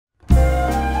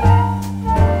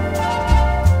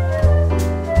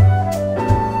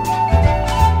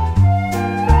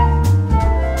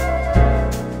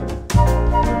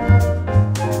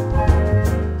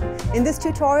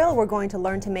tutorial, we're going to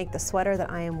learn to make the sweater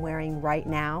that I am wearing right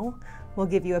now. We'll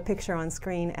give you a picture on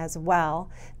screen as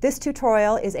well. This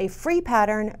tutorial is a free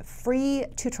pattern, free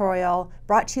tutorial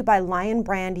brought to you by Lion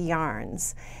Brand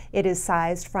Yarns. It is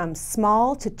sized from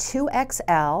small to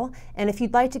 2XL, and if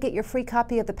you'd like to get your free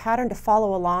copy of the pattern to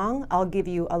follow along, I'll give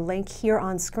you a link here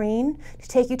on screen to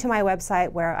take you to my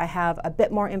website where I have a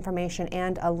bit more information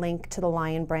and a link to the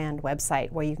Lion Brand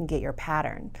website where you can get your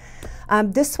pattern.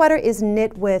 This sweater is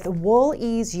knit with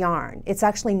Wool-Ease yarn. It's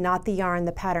actually not the yarn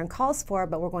the pattern calls for,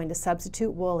 but we're going to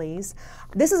substitute Wool-Ease.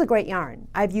 This is a great yarn.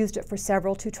 I've used it for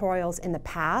several tutorials in the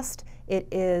past. It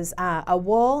is a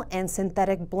wool and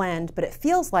synthetic blend, but it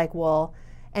feels like wool,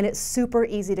 and it's super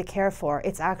easy to care for.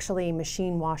 It's actually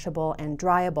machine washable and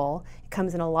dryable. It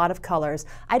comes in a lot of colors.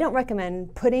 I don't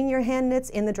recommend putting your hand knits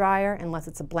in the dryer unless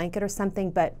it's a blanket or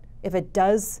something, but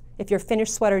if your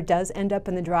finished sweater does end up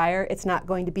in the dryer, it's not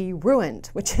going to be ruined,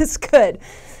 which is good.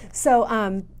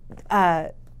 So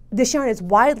this yarn is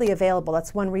widely available.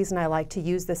 That's one reason I like to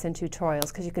use this in tutorials,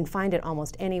 because you can find it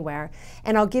almost anywhere.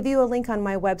 And I'll give you a link on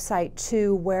my website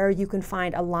to where you can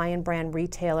find a Lion Brand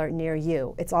retailer near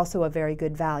you. It's also a very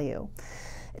good value.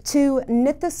 To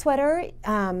knit the sweater,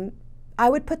 I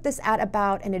would put this at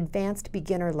about an advanced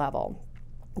beginner level.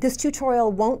 This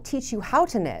tutorial won't teach you how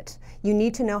to knit. You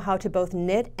need to know how to both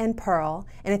knit and purl,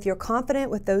 and if you're confident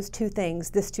with those two things,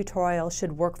 this tutorial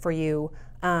should work for you,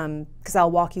 because I'll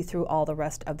walk you through all the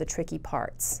rest of the tricky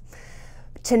parts.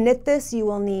 To knit this, you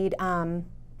will need,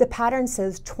 the pattern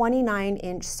says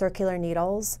 29-inch circular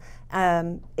needles.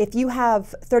 If you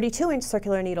have 32-inch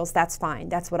circular needles, that's fine.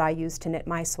 That's what I use to knit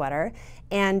my sweater.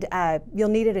 And you'll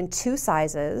need it in 2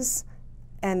 sizes.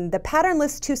 And the pattern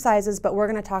lists 2 sizes, but we're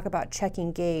going to talk about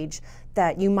checking gauge,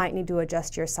 that you might need to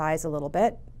adjust your size a little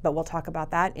bit, but we'll talk about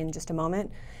that in just a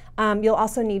moment. You'll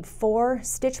also need 4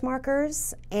 stitch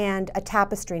markers and a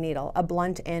tapestry needle, a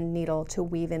blunt end needle to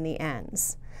weave in the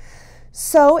ends.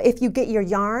 So if you get your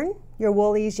yarn, your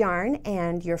Wool-Ease yarn,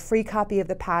 and your free copy of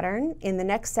the pattern, in the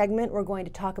next segment we're going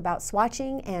to talk about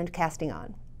swatching and casting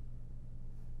on.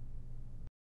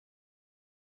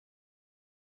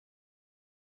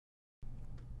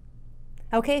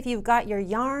 Okay, if you've got your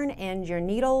yarn and your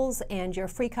needles and your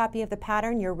free copy of the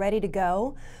pattern, you're ready to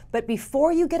go. But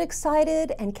before you get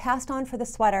excited and cast on for the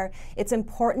sweater, it's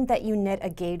important that you knit a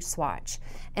gauge swatch.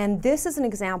 And this is an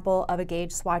example of a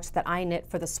gauge swatch that I knit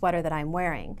for the sweater that I'm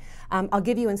wearing. I'll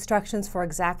give you instructions for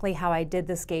exactly how I did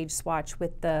this gauge swatch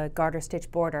with the garter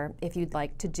stitch border if you'd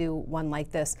like to do one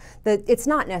like this. It's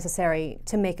not necessary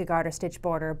to make a garter stitch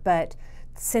border, but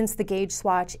since the gauge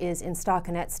swatch is in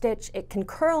stockinette stitch, it can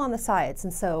curl on the sides,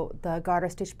 and so the garter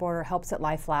stitch border helps it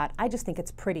lie flat. I just think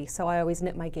it's pretty, so I always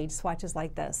knit my gauge swatches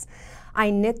like this.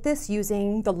 I knit this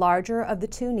using the larger of the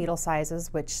 2 needle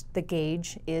sizes, which the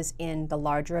gauge is in the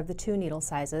larger of the 2 needle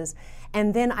sizes,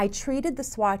 and then I treated the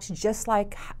swatch just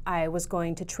like I was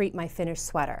going to treat my finished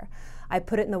sweater. I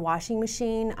put it in the washing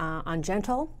machine on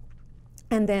gentle,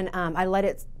 and then I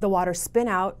let the water spin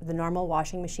out, the normal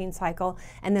washing machine cycle,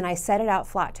 and then I set it out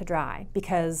flat to dry,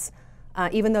 because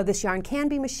even though this yarn can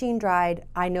be machine dried,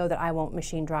 I know that I won't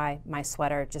machine dry my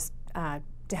sweater, just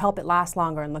to help it last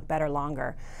longer and look better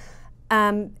longer.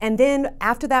 And then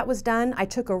after that was done, I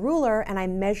took a ruler and I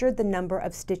measured the number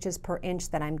of stitches per inch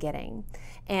that I'm getting.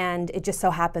 And it just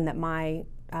so happened that my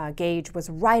gauge was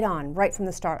right from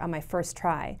the start on my first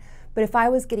try. But if I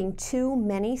was getting too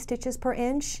many stitches per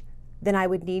inch, then I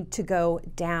would need to go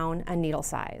down a needle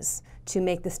size to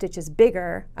make the stitches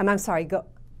bigger.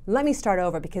 Let me start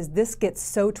over, because this gets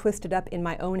so twisted up in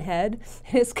my own head.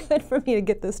 It's good for me to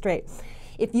get this straight.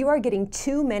 If you are getting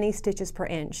too many stitches per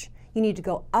inch, you need to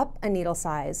go up a needle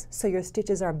size so your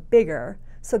stitches are bigger,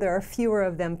 so there are fewer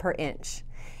of them per inch.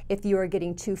 If you are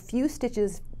getting too few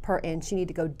stitches per inch, you need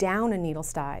to go down a needle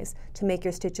size to make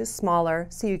your stitches smaller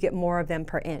so you get more of them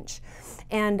per inch.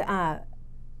 And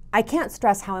I can't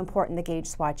stress how important the gauge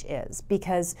swatch is,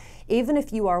 because even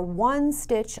if you are 1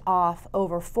 stitch off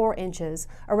over 4 inches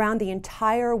around the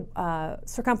entire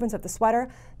circumference of the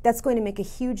sweater, that's going to make a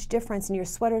huge difference, and your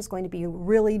sweater is going to be a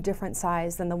really different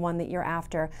size than the one that you're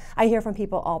after. I hear from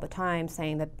people all the time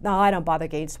saying that, no, I don't bother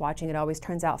gauge swatching, it always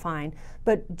turns out fine.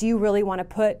 But do you really want to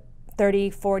put 30,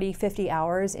 40, 50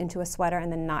 hours into a sweater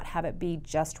and then not have it be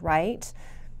just right?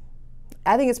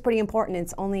 I think it's pretty important.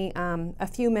 It's only a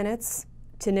few minutes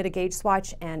to knit a gauge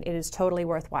swatch, and it is totally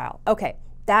worthwhile. Okay,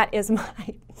 that is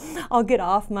I'll get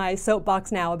off my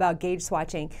soapbox now about gauge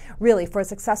swatching. Really, for a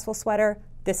successful sweater,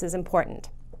 this is important.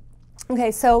 Okay,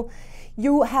 so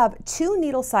you have 2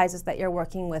 needle sizes that you're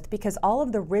working with, because all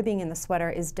of the ribbing in the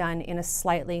sweater is done in a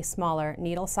slightly smaller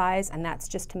needle size, and that's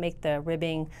just to make the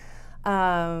ribbing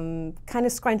kind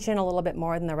of scrunch in a little bit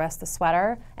more than the rest of the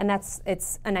sweater, and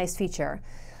it's a nice feature.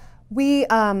 We're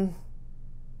going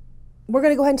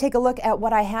to go ahead and take a look at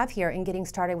what I have here in getting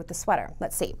started with the sweater.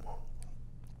 Let's see.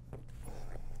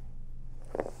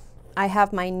 I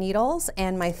have my needles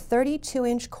and my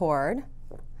 32-inch cord,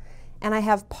 and I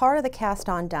have part of the cast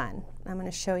on done. I'm going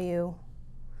to show you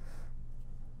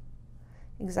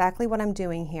exactly what I'm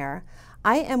doing here.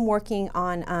 I am working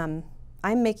on,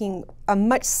 I'm making a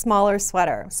much smaller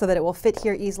sweater so that it will fit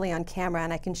here easily on camera,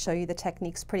 and I can show you the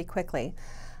techniques pretty quickly.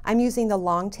 I'm using the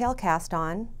long tail cast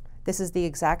on. This is the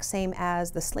exact same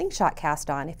as the slingshot cast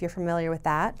on, if you're familiar with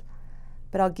that.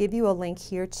 But I'll give you a link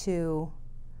here to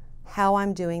how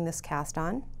I'm doing this cast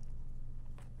on.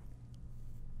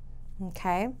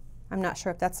 Okay, I'm not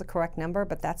sure if that's the correct number,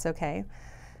 but that's okay.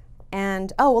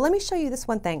 And, oh, well, let me show you this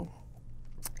one thing.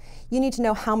 You need to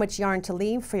know how much yarn to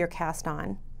leave for your cast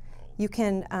on. You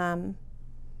can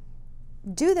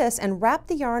do this and wrap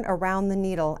the yarn around the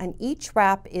needle, and each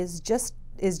wrap is just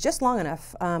long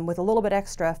enough with a little bit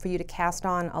extra for you to cast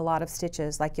on a lot of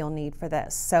stitches like you'll need for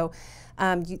this. So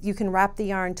you can wrap the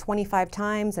yarn 25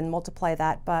 times and multiply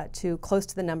that but to close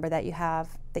to the number that you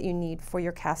have that you need for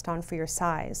your cast on for your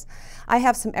size. I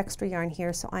have some extra yarn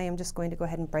here, so I am just going to go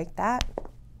ahead and break that.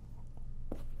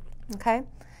 Okay.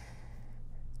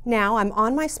 Now I'm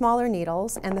on my smaller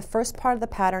needles, and the first part of the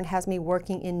pattern has me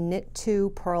working in knit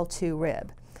 2, purl 2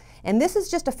 rib. And this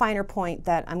is just a finer point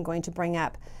that I'm going to bring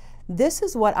up. This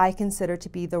is what I consider to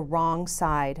be the wrong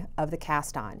side of the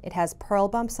cast on. It has purl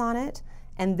bumps on it,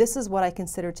 and this is what I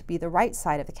consider to be the right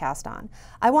side of the cast on.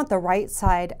 I want the right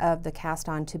side of the cast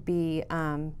on to be,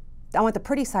 I want the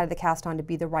pretty side of the cast on to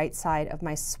be the right side of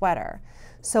my sweater.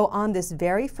 So on this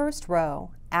very first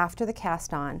row after the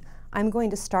cast on, I'm going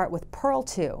to start with purl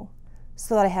 2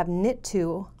 so that I have knit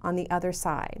 2 on the other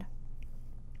side.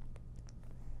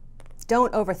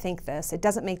 Don't overthink this. It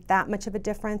doesn't make that much of a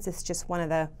difference. It's just one of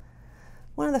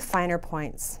the finer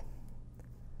points.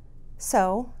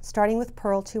 So starting with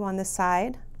purl 2 on this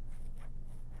side,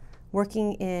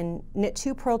 working in knit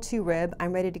 2, purl 2 rib,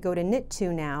 I'm ready to go to knit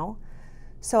 2 now.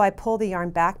 So I pull the yarn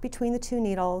back between the 2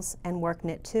 needles and work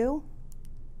knit 2.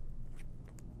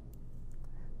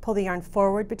 Pull the yarn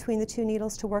forward between the 2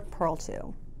 needles to work purl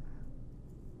 2.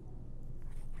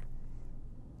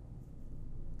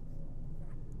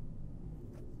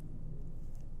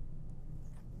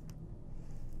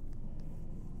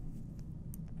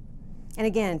 And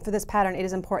again, for this pattern, it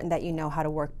is important that you know how to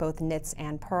work both knits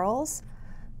and purls.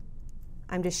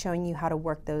 I'm just showing you how to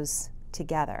work those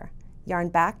together. Yarn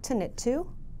back to knit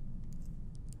 2,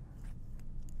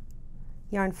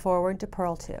 yarn forward to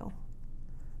purl 2.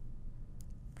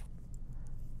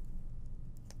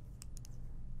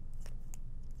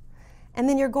 And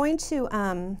then you're going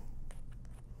to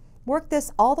work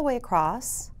this all the way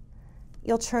across.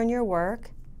 You'll turn your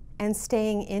work, and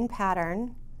staying in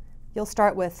pattern, you'll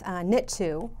start with knit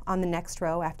 2 on the next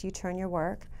row after you turn your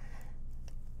work.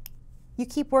 You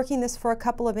keep working this for a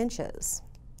couple of inches.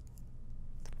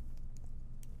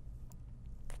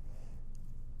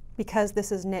 Because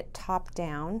this is knit top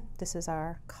down, this is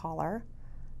our collar.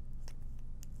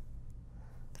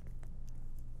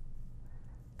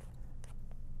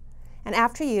 And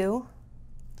after you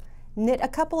knit a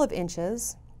couple of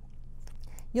inches,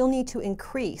 you'll need to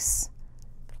increase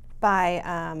by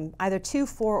either 2,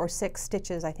 4, or 6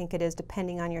 stitches, I think it is,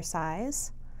 depending on your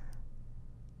size.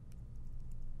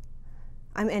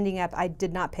 I'm ending up, I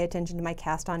did not pay attention to my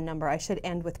cast on number. I should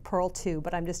end with purl 2,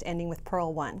 but I'm just ending with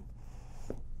purl 1.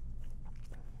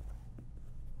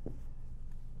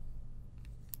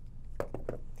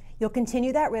 You'll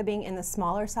continue that ribbing in the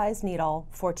smaller size needle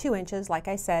for 2 inches, like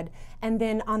I said, and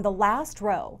then on the last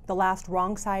row, the last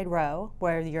wrong side row,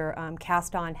 where your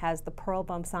cast on has the purl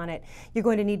bumps on it, you're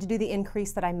going to need to do the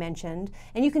increase that I mentioned.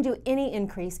 And you can do any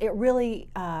increase. It really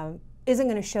isn't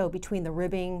going to show between the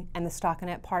ribbing and the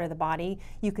stockinette part of the body.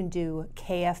 You can do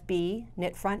KFB,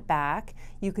 knit front back.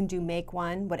 You can do make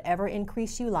one, whatever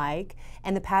increase you like.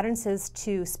 And the pattern says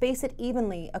to space it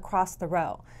evenly across the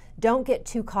row. Don't get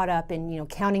too caught up in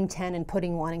counting 10 and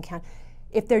putting 1 and count.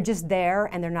 If they're just there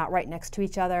and they're not right next to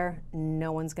each other,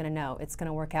 no one's going to know. It's going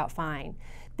to work out fine.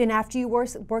 Then after you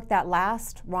work that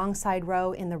last wrong side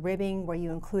row in the ribbing where you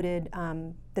included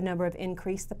the number of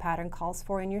increase the pattern calls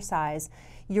for in your size,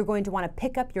 you're going to want to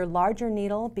pick up your larger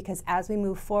needle, because as we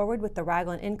move forward with the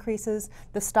raglan increases,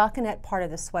 the stockinette part of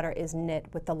the sweater is knit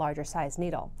with the larger size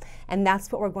needle. And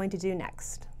that's what we're going to do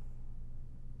next.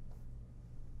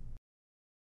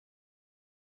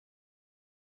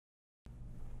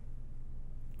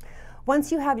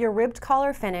 Once you have your ribbed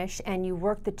collar finished and you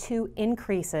work the 2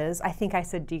 increases, I think I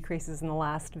said decreases in the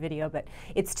last video, but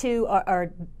it's 2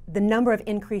 are the number of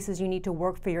increases you need to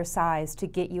work for your size to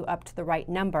get you up to the right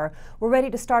number. We're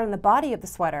ready to start on the body of the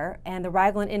sweater and the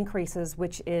Raglan increases,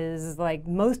 which is like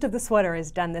most of the sweater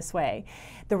is done this way.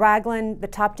 The Raglan, the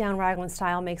top-down Raglan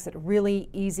style makes it really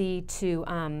easy to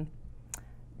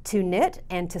knit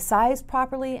and to size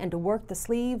properly and to work the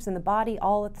sleeves and the body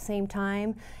all at the same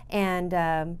time.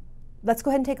 And let's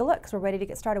go ahead and take a look because we're ready to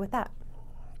get started with that.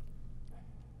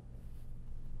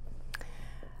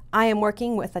 I am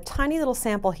working with a tiny little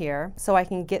sample here so I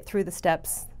can get through the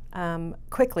steps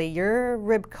quickly. Your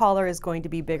rib collar is going to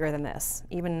be bigger than this,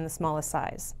 even in the smallest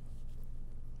size.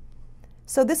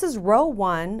 So this is row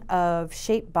 1 of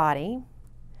shape body.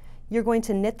 You're going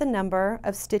to knit the number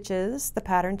of stitches the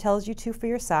pattern tells you to for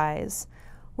your size.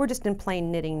 We're just in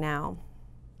plain knitting now.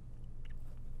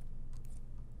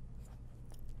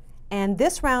 And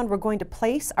this round we're going to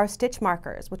place our stitch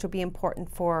markers, which will be important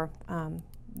for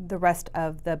the rest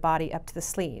of the body up to the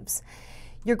sleeves.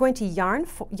 You're going to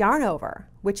yarn over,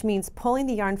 which means pulling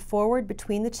the yarn forward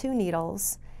between the 2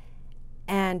 needles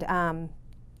and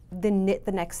then knit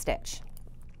the next stitch.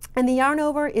 And the yarn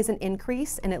over is an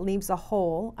increase and it leaves a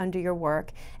hole under your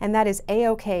work, and that is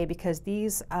a-okay because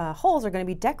these holes are going to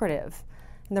be decorative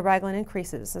in the Raglan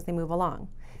increases as they move along.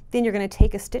 Then you're going to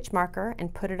take a stitch marker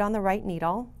and put it on the right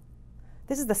needle.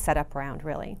 This is the setup round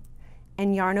really.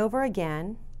 And yarn over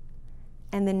again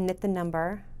and then knit the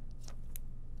number.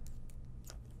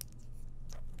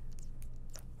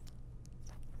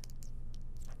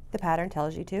 The pattern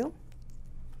tells you to.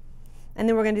 And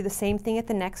then we're going to do the same thing at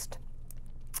the next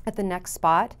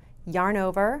spot. Yarn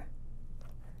over,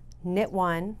 knit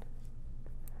 1,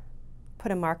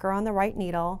 put a marker on the right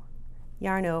needle,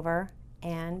 yarn over,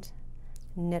 and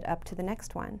knit up to the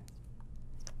next one.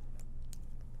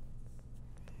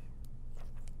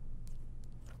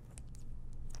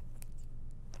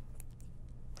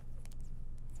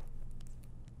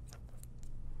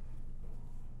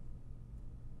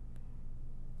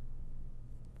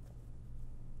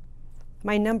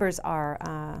 My numbers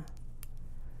are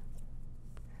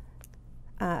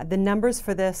the numbers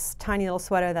for this tiny little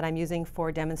sweater that I'm using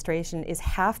for demonstration is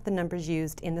half the numbers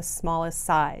used in the smallest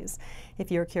size,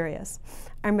 if you're curious.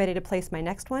 I'm ready to place my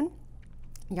next one.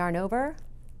 Yarn over,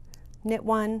 knit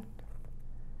 1,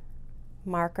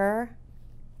 marker,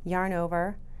 yarn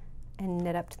over, and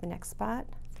knit up to the next spot.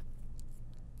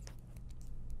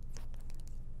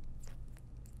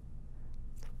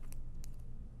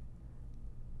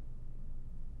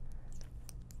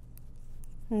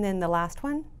 And then the last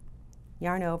one,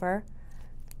 yarn over,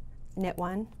 knit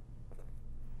 1,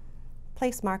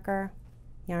 place marker,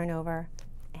 yarn over,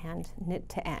 and knit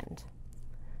to end.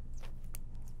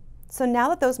 So now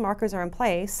that those markers are in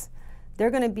place, they're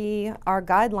going to be our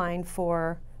guideline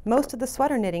for most of the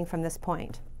sweater knitting from this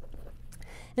point.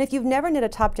 And if you've never knit a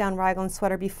top-down Raglan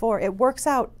sweater before, it works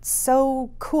out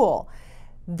so cool.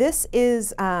 This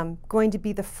is going to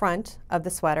be the front of the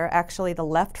sweater, actually the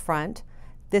left front.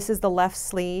 This is the left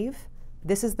sleeve,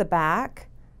 this is the back,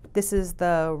 this is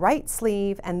the right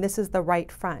sleeve, and this is the right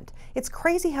front. It's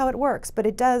crazy how it works, but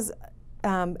it does,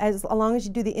 as long as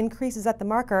you do the increases at the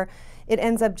marker, it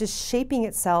ends up just shaping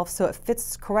itself so it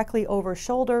fits correctly over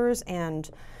shoulders and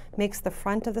makes the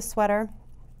front of the sweater.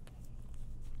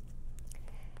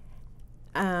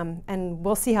 And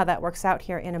we'll see how that works out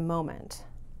here in a moment.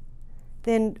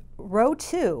 Then row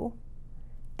 2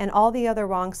 and all the other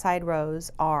wrong side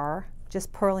rows are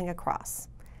just purling across.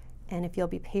 And if you'll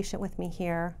be patient with me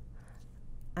here,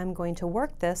 I'm going to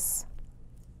work this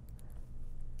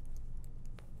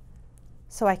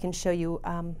so I can show you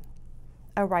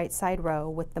a right side row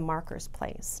with the markers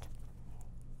placed.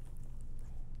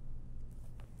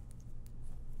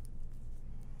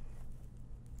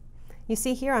 You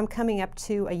see here I'm coming up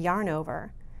to a yarn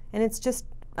over, and it's just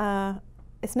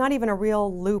it's not even a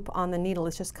real loop on the needle,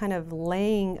 it's just kind of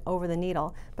laying over the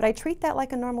needle. But I treat that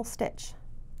like a normal stitch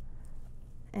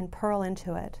and purl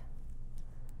into it.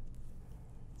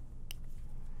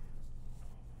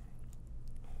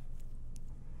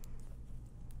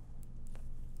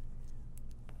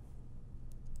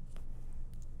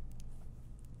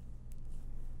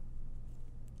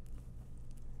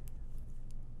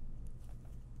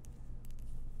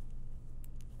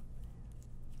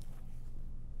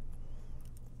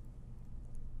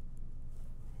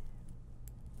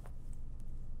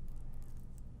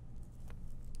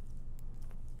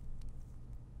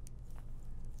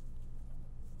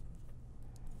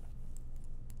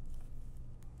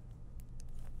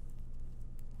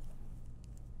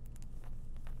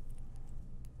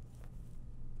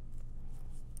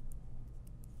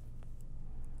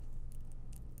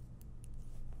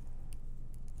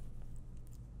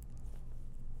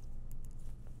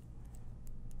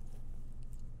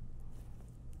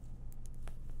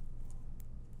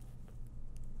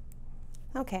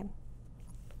 Okay.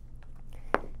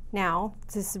 Now,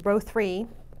 this is row 3.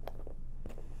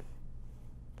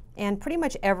 And pretty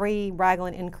much every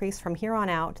raglan increase from here on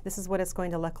out, this is what it's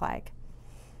going to look like.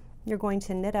 You're going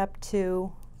to knit up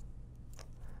to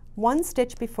 1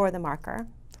 stitch before the marker.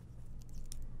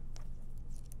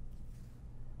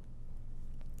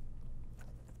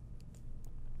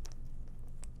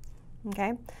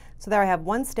 Okay, so there I have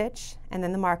 1 stitch and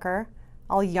then the marker.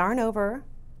 I'll yarn over,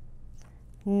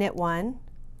 knit 1,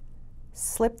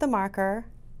 slip the marker,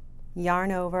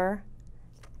 yarn over,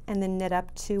 and then knit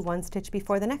up to 1 stitch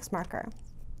before the next marker.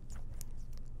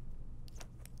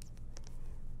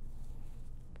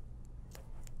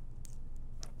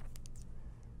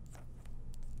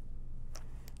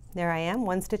 There I am,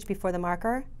 1 stitch before the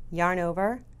marker, yarn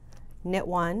over, knit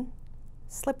 1,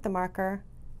 slip the marker,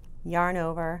 yarn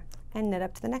over, and knit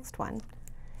up to the next one.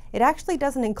 It actually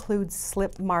doesn't include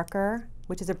slip marker,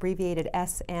 which is abbreviated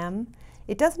SM.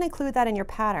 It doesn't include that in your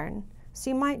pattern, so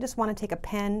you might just want to take a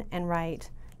pen and write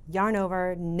yarn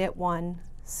over, knit 1,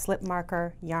 slip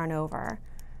marker, yarn over,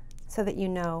 so that you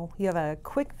know you have a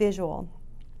quick visual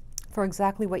for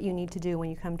exactly what you need to do when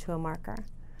you come to a marker.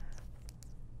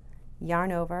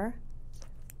 Yarn over,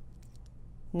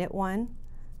 knit 1,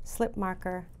 slip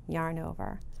marker, yarn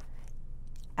over.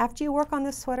 After you work on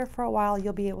this sweater for a while,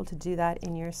 you'll be able to do that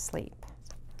in your sleep.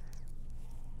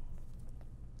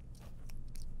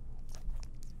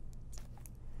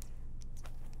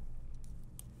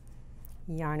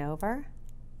 Yarn over,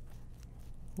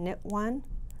 knit 1,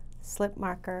 slip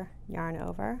marker, yarn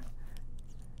over.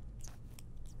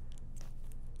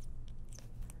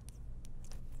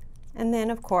 And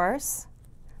then, of course,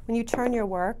 when you turn your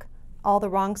work, all the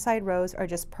wrong side rows are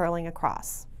just purling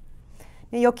across.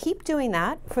 Now you'll keep doing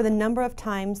that for the number of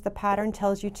times the pattern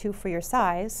tells you to for your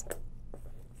size,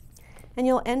 and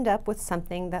you'll end up with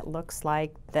something that looks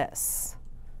like this.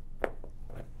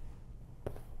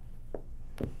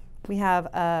 We have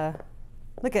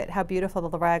look at how beautiful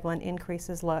the raglan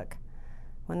increases look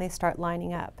when they start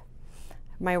lining up.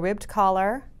 My ribbed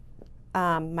collar,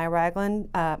 my raglan,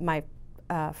 my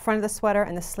front of the sweater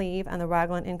and the sleeve and the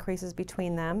raglan increases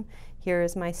between them. Here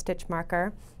is my stitch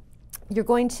marker. You're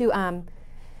going to,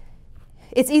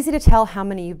 it's easy to tell how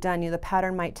many you've done. The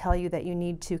pattern might tell you that you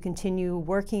need to continue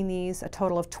working these a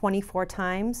total of 24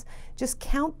 times. Just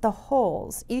count the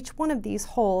holes. Each one of these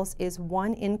holes is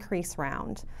 1 increase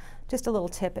round. Just a little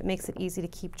tip, it makes it easy to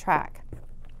keep track.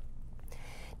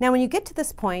 Now when you get to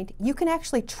this point, you can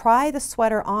actually try the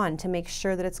sweater on to make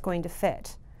sure that it's going to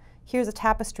fit. Here's a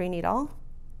tapestry needle.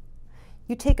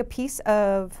 You take a piece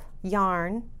of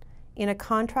yarn in a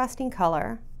contrasting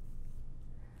color,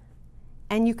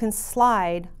 and you can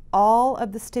slide all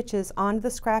of the stitches onto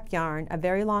the scrap yarn, a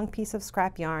very long piece of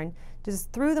scrap yarn,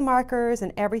 just through the markers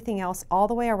and everything else all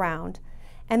the way around,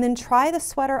 and then try the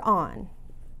sweater on.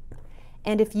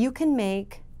 And if you can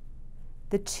make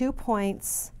the 2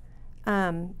 points,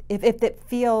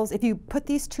 if you put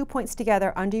these 2 points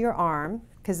together under your arm,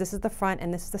 because this is the front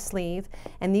and this is the sleeve,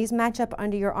 and these match up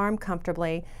under your arm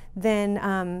comfortably,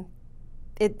 then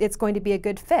it's going to be a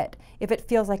good fit. If it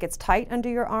feels like it's tight under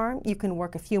your arm, you can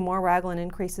work a few more raglan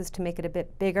increases to make it a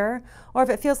bit bigger. Or if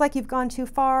it feels like you've gone too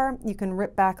far, you can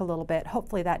rip back a little bit.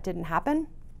 Hopefully that didn't happen.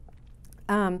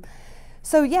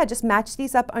 So yeah, just match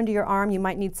these up under your arm. You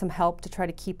might need some help to try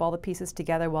to keep all the pieces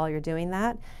together while you're doing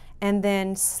that. And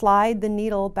then slide the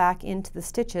needle back into the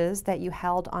stitches that you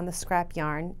held on the scrap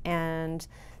yarn, and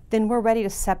then we're ready to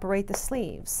separate the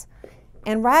sleeves.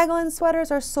 And raglan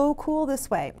sweaters are so cool this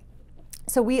way.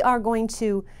 So we are going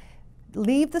to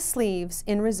leave the sleeves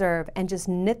in reserve and just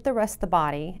knit the rest of the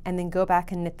body, and then go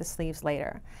back and knit the sleeves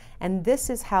later. And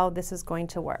this is how this is going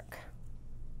to work.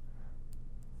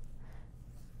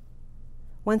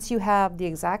 Once you have the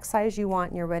exact size you want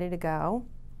and you're ready to go,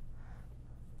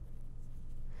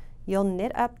 you'll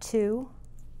knit up to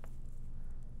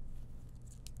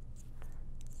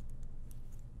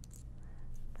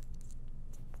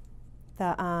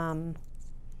the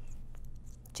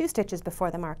 2 stitches before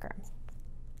the marker.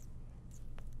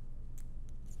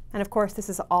 And of course, this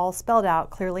is all spelled out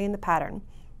clearly in the pattern.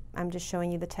 I'm just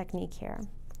showing you the technique here.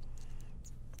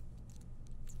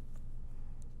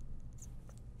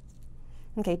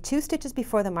 Okay, 2 stitches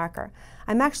before the marker.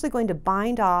 I'm actually going to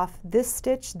bind off this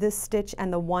stitch,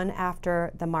 and the one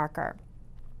after the marker.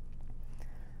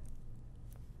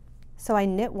 So I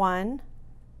knit 1,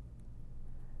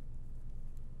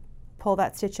 pull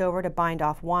that stitch over to bind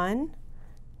off 1,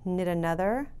 knit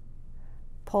another,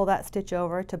 pull that stitch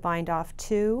over to bind off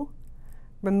 2,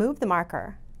 remove the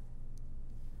marker,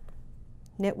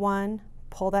 knit 1,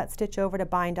 pull that stitch over to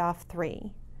bind off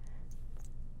 3.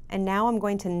 And now I'm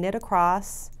going to knit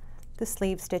across the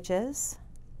sleeve stitches.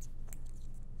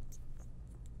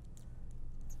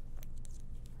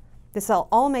 This will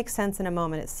all make sense in a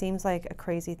moment. It seems like a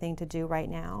crazy thing to do right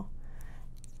now.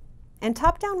 And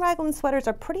top-down raglan sweaters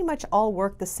are pretty much all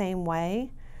work the same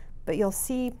way, but you'll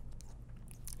see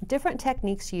different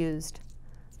techniques used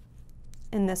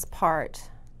in this part.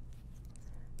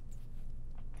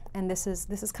 And this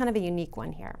is kind of a unique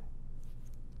one here.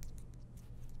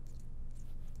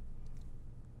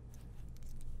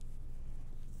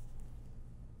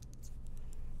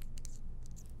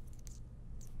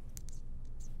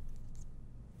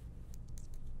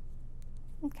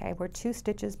 Okay, we're 2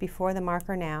 stitches before the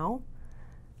marker now.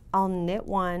 I'll knit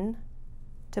 1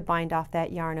 to bind off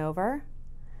that yarn over,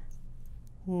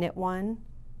 knit 1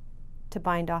 to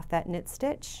bind off that knit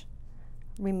stitch,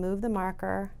 remove the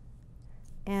marker,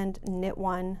 and knit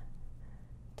 1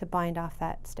 to bind off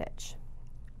that stitch.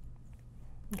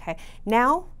 Okay,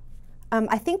 now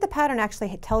I think the pattern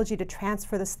actually tells you to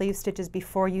transfer the sleeve stitches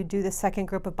before you do the second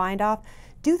group of bind off.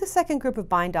 Do the second group of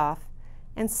bind off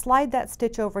and slide that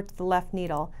stitch over to the left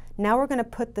needle. Now we're going to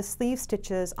put the sleeve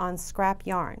stitches on scrap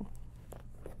yarn.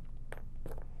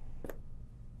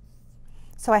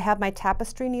 So I have my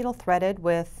tapestry needle threaded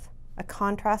with a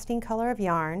contrasting color of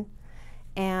yarn,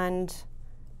 and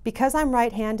because I'm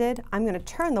right-handed, I'm going to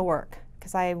turn the work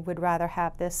because I would rather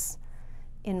have this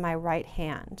in my right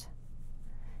hand.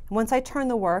 Once I turn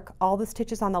the work, all the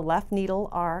stitches on the left needle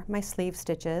are my sleeve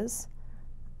stitches.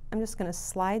 I'm just going to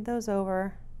slide those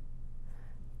over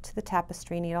to the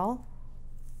tapestry needle.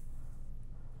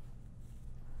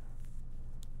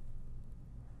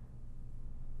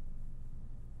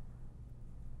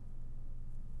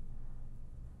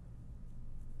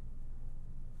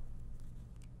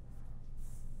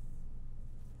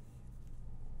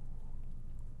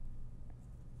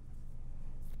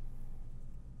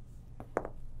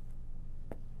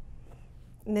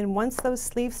 And then once those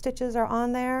sleeve stitches are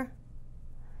on there,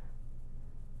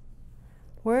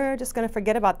 we're just going to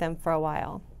forget about them for a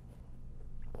while.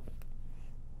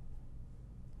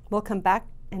 We'll come back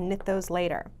and knit those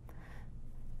later.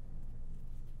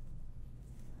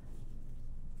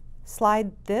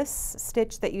 Slide this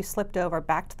stitch that you slipped over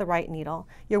back to the right needle.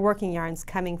 Your working yarn's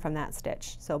coming from that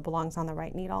stitch, so it belongs on the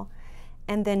right needle.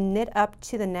 And then knit up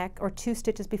to the neck, or 2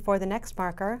 stitches before the next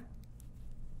marker.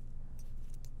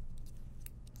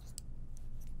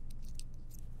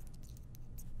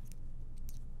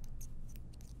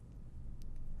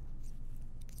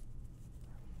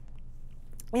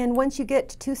 And once you get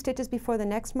to 2 stitches before the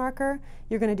next marker,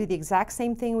 you're going to do the exact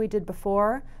same thing we did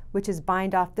before, which is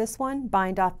bind off this one,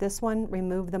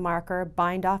 remove the marker,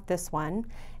 bind off this one,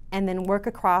 and then work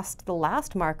across to the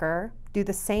last marker, do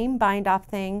the same bind off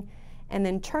thing, and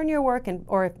then turn your work,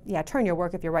 turn your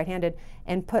work if you're right-handed,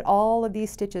 and put all of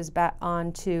these stitches back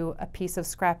onto a piece of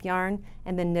scrap yarn,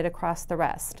 and then knit across the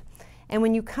rest. And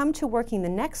when you come to working the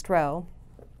next row,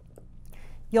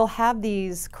 you'll have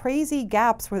these crazy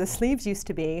gaps where the sleeves used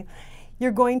to be.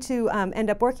 You're going to end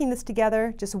up working this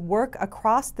together. Just work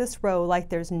across this row like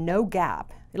there's no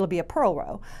gap. It'll be a purl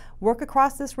row. Work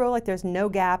across this row like there's no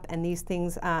gap, and these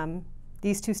things,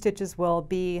 these 2 stitches will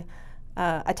be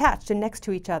attached and next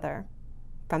to each other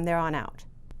from there on out.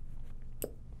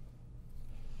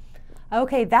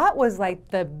 Okay, that was like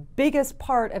the biggest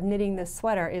part of knitting this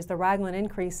sweater, is the raglan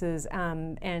increases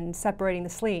and separating the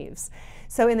sleeves.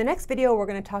 So in the next video, we're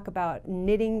going to talk about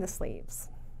knitting the sleeves.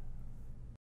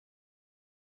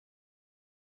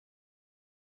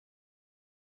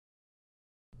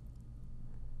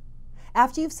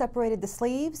 After you've separated the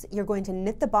sleeves, you're going to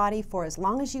knit the body for as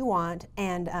long as you want,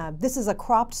 and this is a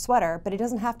cropped sweater, but it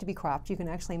doesn't have to be cropped. You can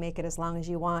actually make it as long as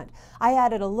you want. I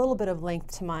added a little bit of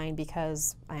length to mine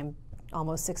because I'm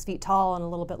almost 6 feet tall, and a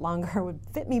little bit longer would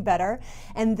fit me better.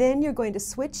 And then you're going to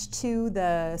switch to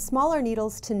the smaller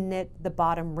needles to knit the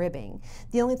bottom ribbing.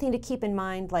 The only thing to keep in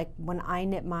mind, like when I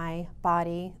knit my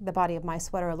body, the body of my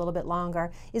sweater a little bit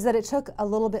longer, is that it took a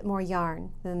little bit more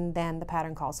yarn than the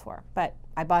pattern calls for. But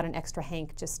I bought an extra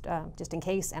hank just in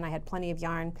case, and I had plenty of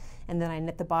yarn, and then I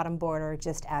knit the bottom border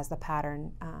just as the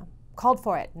pattern called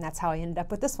for it, and that's how I ended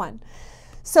up with this one.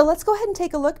 So let's go ahead and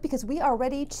take a look, because we are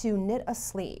ready to knit a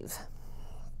sleeve.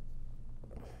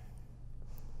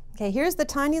 Okay, here's the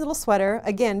tiny little sweater.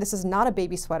 Again, this is not a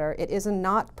baby sweater. It is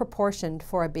not proportioned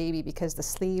for a baby because the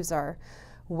sleeves are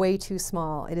way too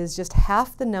small. It is just half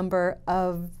of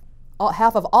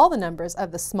all the numbers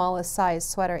of the smallest size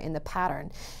sweater in the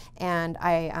pattern. And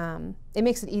it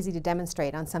makes it easy to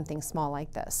demonstrate on something small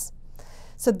like this.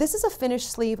 So this is a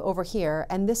finished sleeve over here,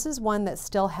 and this is one that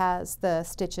still has the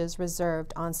stitches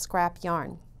reserved on scrap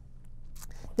yarn.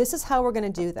 This is how we're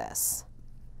going to do this.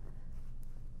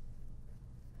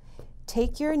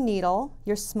 Take your needle,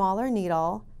 your smaller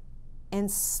needle, and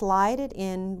slide it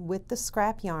in with the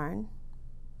scrap yarn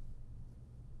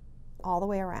all the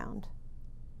way around.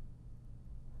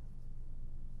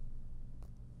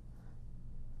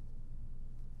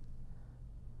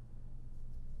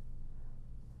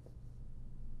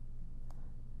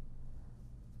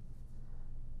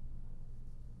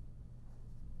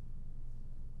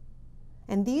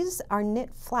 And these are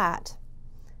knit flat,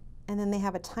 and then they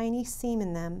have a tiny seam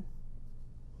in them,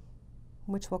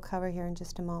 which we'll cover here in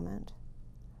just a moment.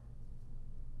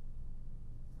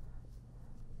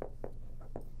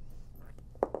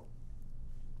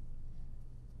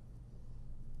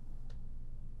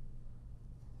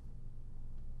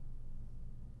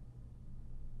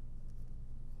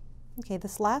 Okay,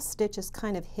 this last stitch is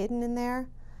kind of hidden in there.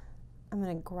 I'm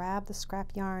going to grab the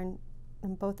scrap yarn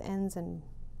on both ends and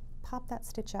pop that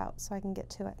stitch out so I can get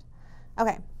to it.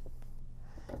 Okay,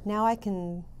 now I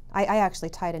actually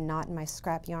tied a knot in my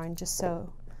scrap yarn just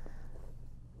so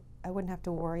I wouldn't have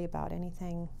to worry about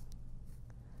anything.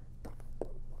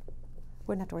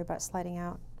 Wouldn't have to worry about sliding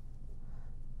out.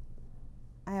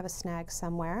 I have a snag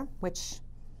somewhere, which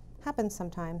happens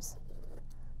sometimes.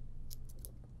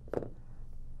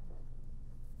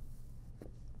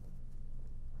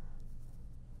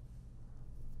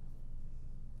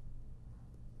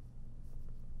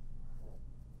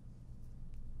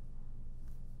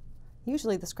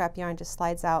 Usually the scrap yarn just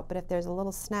slides out, but if there's a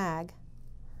little snag,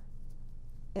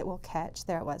 it will catch.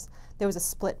 There it was. There was a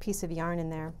split piece of yarn in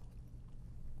there.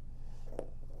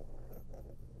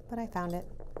 But I found it.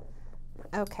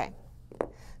 Okay.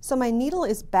 So my needle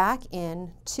is back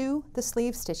in to the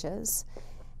sleeve stitches,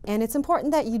 and it's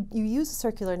important that you use a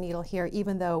circular needle here,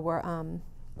 even though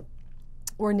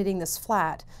we're knitting this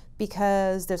flat,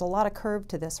 because there's a lot of curve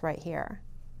to this right here.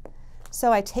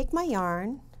 So I take my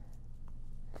yarn,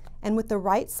 and with the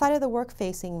right side of the work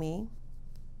facing me,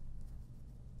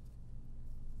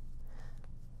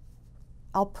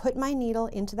 I'll put my needle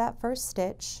into that first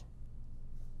stitch,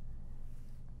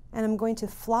 and I'm going to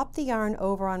flop the yarn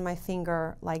over on my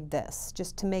finger like this,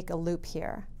 just to make a loop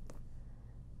here.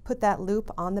 Put that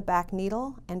loop on the back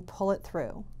needle and pull it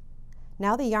through.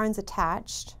 Now the yarn's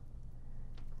attached.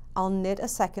 I'll knit a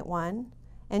second one,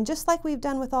 and just like we've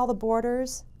done with all the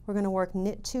borders, we're going to work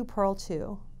knit 2, purl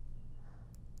 2.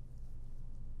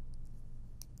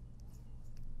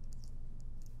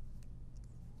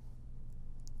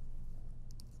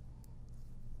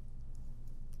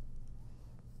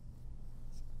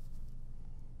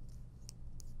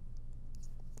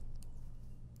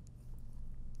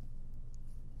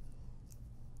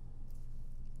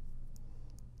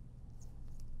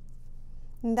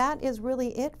 And that is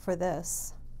really it for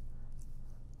this,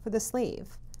 for the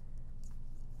sleeve.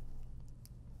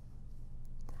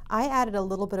 I added a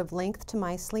little bit of length to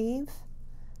my sleeve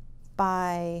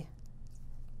by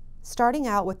starting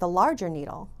out with the larger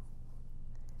needle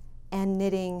and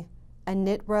knitting a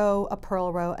knit row, a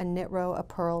purl row, a knit row, a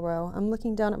purl row. I'm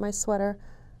looking down at my sweater.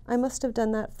 I must have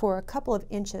done that for a couple of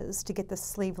inches to get the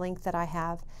sleeve length that I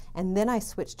have, and then I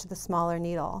switched to the smaller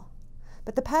needle.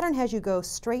 But the pattern has you go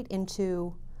straight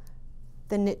into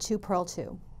the knit 2, purl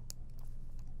 2.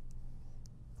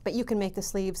 But you can make the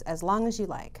sleeves as long as you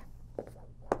like.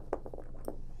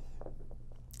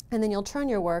 And then you'll turn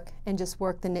your work and just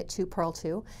work the knit 2, purl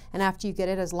 2. And after you get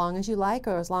it as long as you like,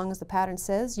 or as long as the pattern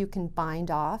says, you can bind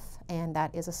off, and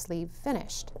that is a sleeve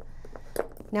finished.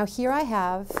 Now here I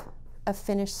have a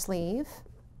finished sleeve.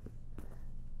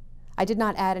 I did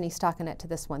not add any stockinette to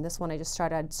this one. This one I just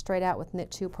started straight out with knit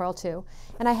 2, purl 2.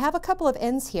 And I have a couple of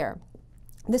ends here.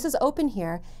 This is open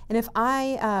here, and if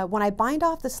when I bind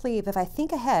off the sleeve, if I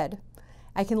think ahead,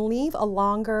 I can leave a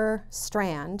longer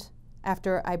strand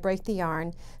after I break the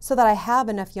yarn so that I have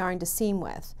enough yarn to seam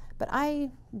with. But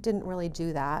I didn't really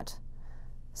do that.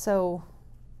 So,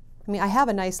 I mean, I have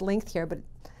a nice length here, but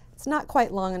it's not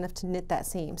quite long enough to knit that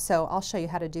seam. So I'll show you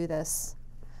how to do this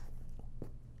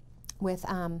with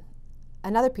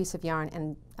another piece of yarn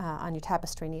and on your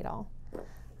tapestry needle.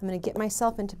 I'm going to get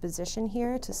myself into position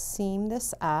here to seam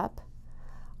this up.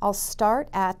 I'll start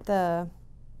at the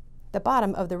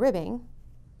bottom of the ribbing.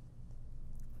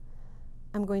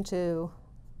 I'm going to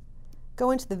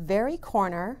go into the very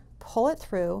corner, pull it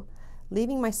through,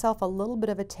 leaving myself a little bit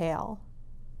of a tail,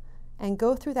 and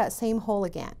go through that same hole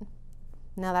again.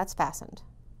 Now that's fastened.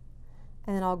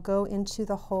 And then I'll go into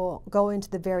the hole, go into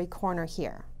the very corner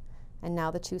here. And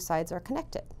now the two sides are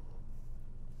connected.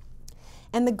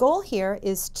 And the goal here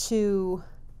is to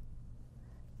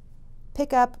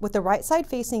pick up, with the right side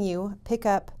facing you, pick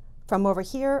up from over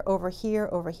here, over here,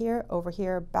 over here, over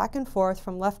here, back and forth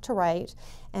from left to right,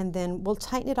 and then we'll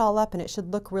tighten it all up and it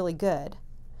should look really good.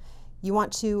 You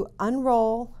want to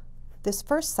unroll this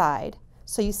first side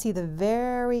so you see the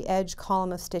very edge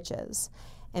column of stitches.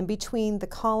 And between the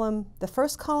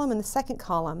first column and the second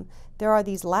column, there are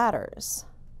these ladders.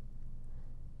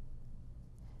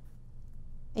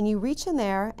 And you reach in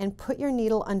there and put your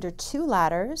needle under two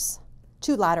ladder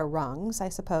rungs, I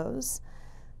suppose.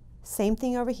 Same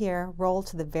thing over here, roll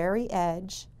to the very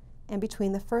edge, and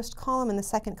between the first column and the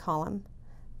second column,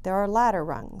 there are ladder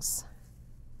rungs.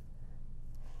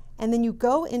 And then you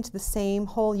go into the same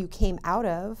hole you came out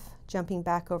of, jumping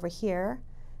back over here,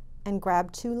 and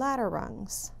grab two ladder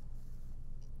rungs.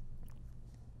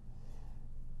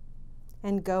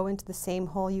 And go into the same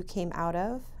hole you came out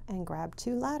of, and grab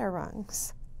two ladder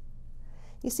rungs.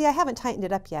 You see, I haven't tightened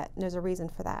it up yet, and there's a reason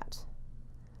for that.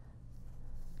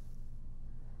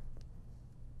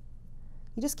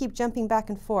 You just keep jumping back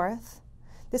and forth.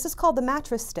 This is called the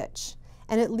mattress stitch,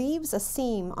 and it leaves a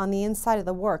seam on the inside of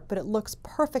the work, but it looks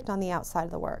perfect on the outside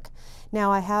of the work. Now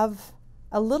I have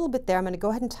a little bit there. I'm going to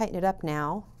go ahead and tighten it up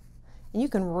now, and you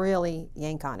can really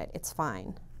yank on it. It's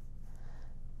fine.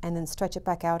 And then stretch it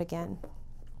back out again.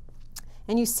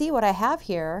 And you see what I have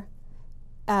here,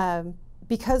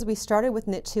 because we started with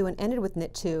knit 2 and ended with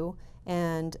knit 2,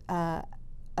 and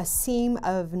a seam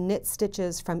of knit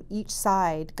stitches from each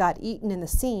side got eaten in the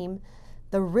seam,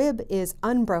 the rib is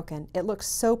unbroken. It looks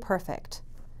so perfect.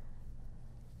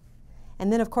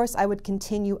 And then of course I would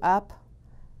continue up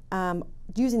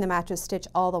using the mattress stitch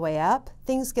all the way up.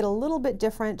 Things get a little bit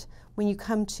different when you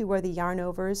come to where the yarn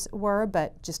overs were,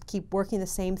 but just keep working the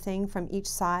same thing from each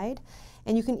side.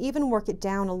 And you can even work it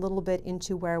down a little bit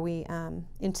into where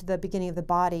into the beginning of the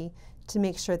body to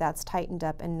make sure that's tightened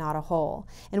up and not a hole.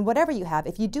 And whatever you have,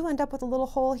 if you do end up with a little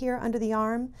hole here under the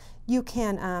arm, you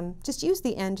can just use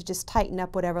the end to just tighten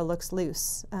up whatever looks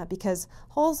loose, because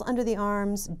holes under the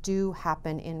arms do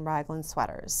happen in raglan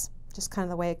sweaters. Just kind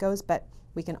of the way it goes, but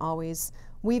we can always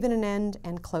weave in an end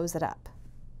and close it up.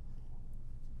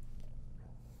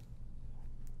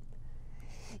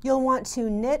 You'll want to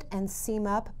knit and seam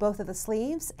up both of the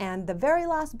sleeves, and the very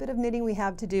last bit of knitting we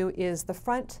have to do is the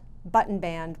front button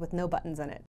band with no buttons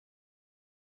in it.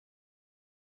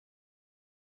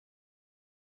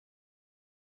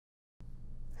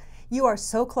 You are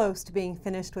so close to being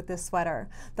finished with this sweater.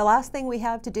 The last thing we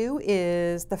have to do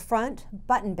is the front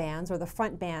button bands, or the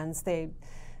front bands.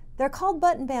 They're called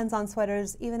button bands on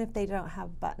sweaters even if they don't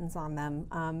have buttons on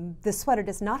them. This sweater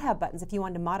does not have buttons. If you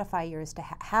want to modify yours to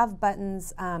have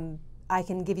buttons, I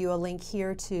can give you a link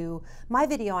here to my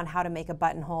video on how to make a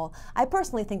buttonhole. I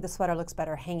personally think the sweater looks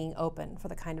better hanging open for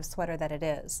the kind of sweater that it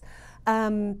is.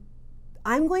 I'm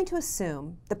going to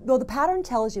assume, the pattern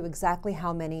tells you exactly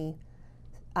how many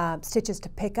stitches to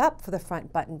pick up for the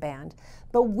front button band,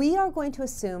 but we are going to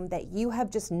assume that you have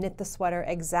just knit the sweater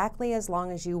exactly as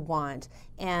long as you want,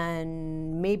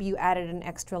 and maybe you added an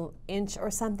extra inch or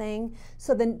something.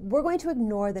 So then we're going to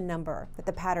ignore the number that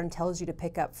the pattern tells you to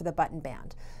pick up for the button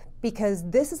band, because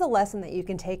this is a lesson that you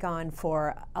can take on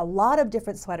for a lot of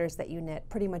different sweaters that you knit.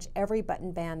 Pretty much every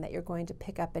button band that you're going to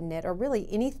pick up and knit, or really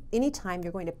any time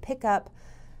you're going to pick up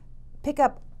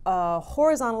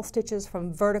horizontal stitches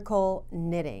from vertical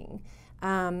knitting.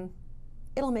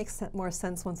 It'll make more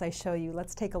sense once I show you.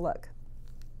 Let's take a look.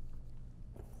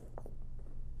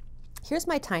 Here's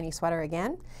my tiny sweater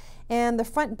again, and the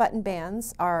front button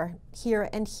bands are here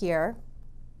and here.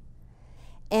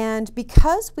 And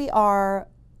because we are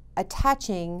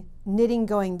attaching knitting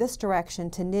going this direction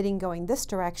to knitting going this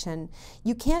direction,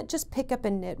 you can't just pick up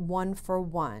and knit one for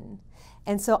one.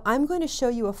 And so I'm going to show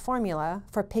you a formula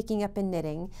for picking up and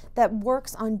knitting that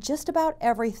works on just about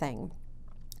everything.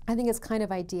 I think it's kind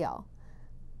of ideal.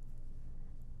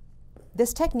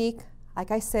 This technique,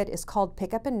 like I said, is called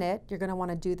pick up and knit. You're going to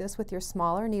want to do this with your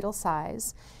smaller needle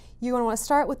size. You're going to want to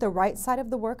start with the right side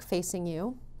of the work facing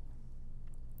you,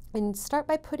 and start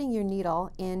by putting your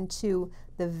needle into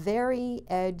the very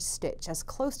edge stitch, as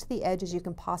close to the edge as you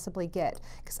can possibly get,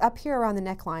 because up here around the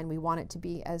neckline we want it to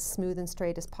be as smooth and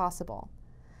straight as possible.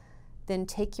 Then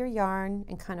take your yarn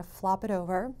and kind of flop it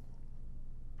over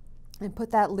and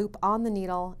put that loop on the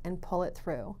needle and pull it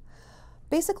through.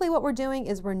 Basically what we're doing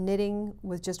is we're knitting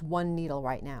with just one needle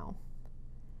right now.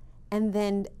 And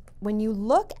then when you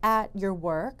look at your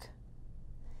work,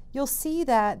 you'll see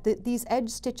that these edge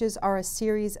stitches are a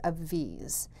series of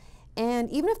V's. And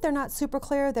even if they're not super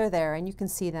clear, they're there and you can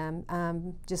see them.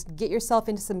 Just get yourself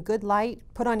into some good light,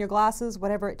 put on your glasses,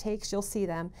 whatever it takes, you'll see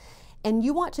them. And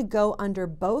you want to go under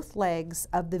both legs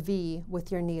of the V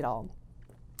with your needle.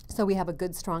 so we have a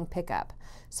good strong pickup.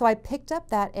 So I picked up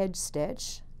that edge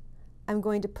stitch. I'm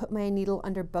going to put my needle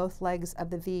under both legs of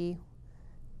the V,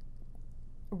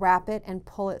 wrap it and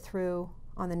pull it through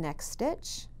on the next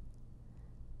stitch.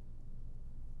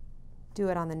 Do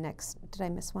it on the next, did I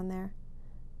miss one there?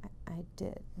 I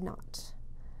did not.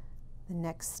 The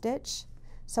next stitch.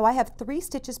 So I have 3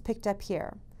 stitches picked up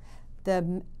here.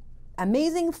 The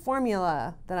amazing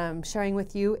formula that I'm sharing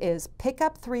with you is pick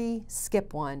up 3,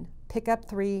 skip 1, pick up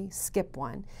 3, skip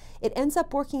 1. It ends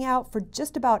up working out for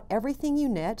just about everything you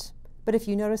knit, but if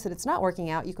you notice that it's not working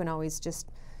out, you can always just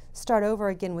start over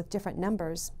again with different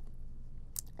numbers.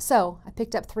 So I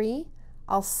picked up 3,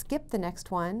 I'll skip the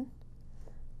next one,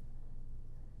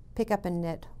 pick up and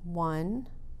knit 1,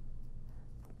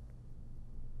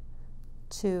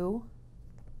 2,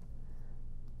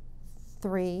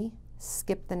 3,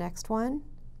 skip the next one,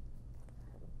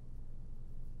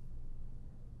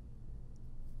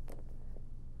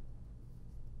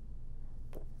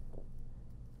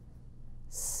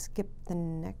 skip the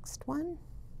next one,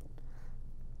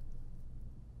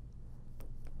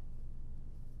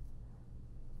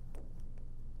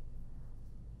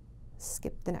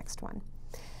 skip the next one.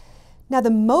 Now the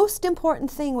most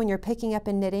important thing when you're picking up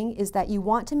and knitting is that you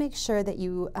want to make sure that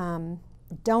you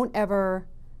don't ever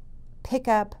pick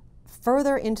up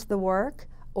further into the work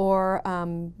or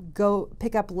go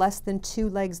pick up less than 2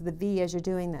 legs of the V as you're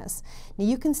doing this. Now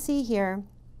you can see here,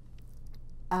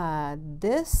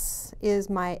 this is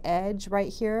my edge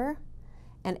right here,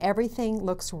 and everything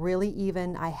looks really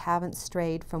even. I haven't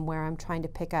strayed from where I'm trying to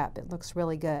pick up. It looks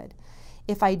really good.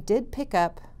 If I did pick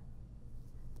up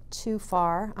too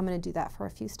far, I'm going to do that for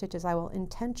a few stitches. I will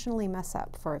intentionally mess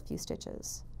up for a few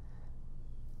stitches.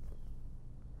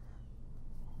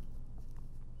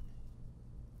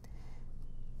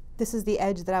 This is the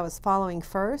edge that I was following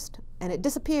first, and it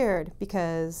disappeared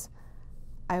because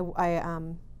I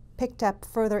picked up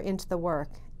further into the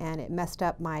work and it messed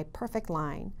up my perfect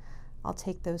line. I'll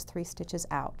take those 3 stitches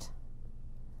out.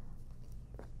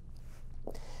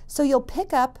 So you'll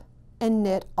pick up and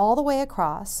knit all the way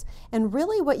across, and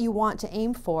really what you want to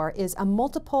aim for is a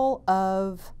multiple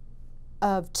of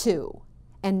 2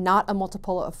 and not a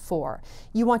multiple of 4.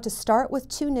 You want to start with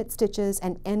 2 knit stitches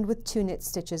and end with 2 knit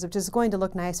stitches, which is going to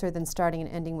look nicer than starting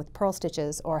and ending with purl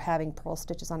stitches or having purl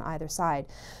stitches on either side.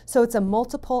 So it's a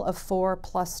multiple of 4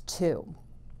 plus 2.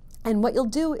 And what you'll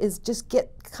do is just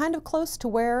get kind of close to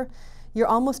where you're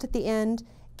almost at the end,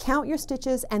 count your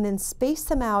stitches, and then space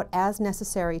them out as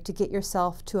necessary to get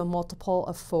yourself to a multiple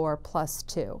of 4 plus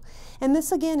 2. And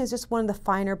this again is just one of the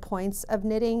finer points of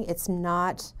knitting. It's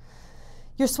not,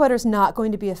 your sweater's not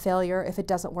going to be a failure if it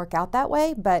doesn't work out that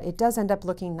way, but it does end up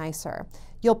looking nicer.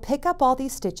 You'll pick up all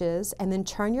these stitches and then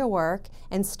turn your work,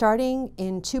 and starting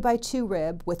in 2x2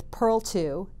 rib with purl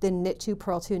 2, then knit 2,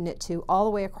 purl 2, knit 2 all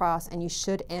the way across, and you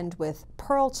should end with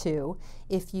purl 2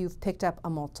 if you've picked up a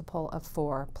multiple of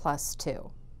 4 plus 2.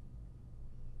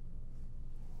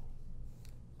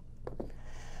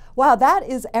 Wow, that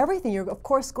is everything. You're of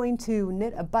course going to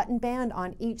knit a button band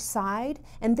on each side,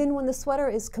 and then when the sweater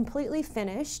is completely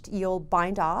finished, you'll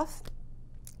bind off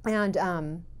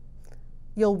and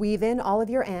you'll weave in all of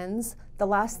your ends. The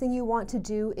last thing you want to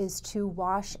do is to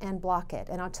wash and block it.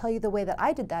 And I'll tell you the way that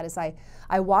I did that is I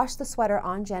washed the sweater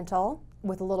on gentle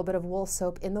with a little bit of wool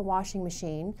soap in the washing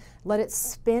machine, let it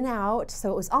spin out,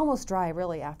 so it was almost dry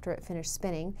really after it finished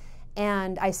spinning,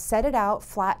 and I set it out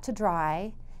flat to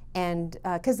dry. And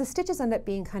because the stitches end up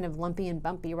being kind of lumpy and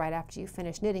bumpy right after you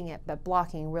finish knitting it, but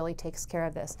blocking really takes care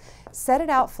of this. Set it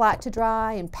out flat to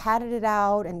dry and patted it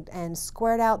out and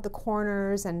squared out the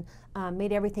corners and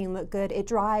made everything look good. It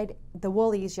dried, the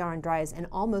Woolies yarn dries in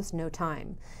almost no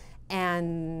time.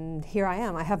 And here I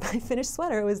am, I have my finished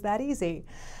sweater. It was that easy.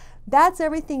 That's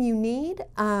everything you need.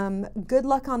 Good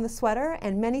luck on the sweater,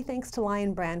 and many thanks to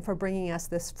Lion Brand for bringing us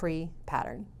this free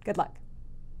pattern. Good luck.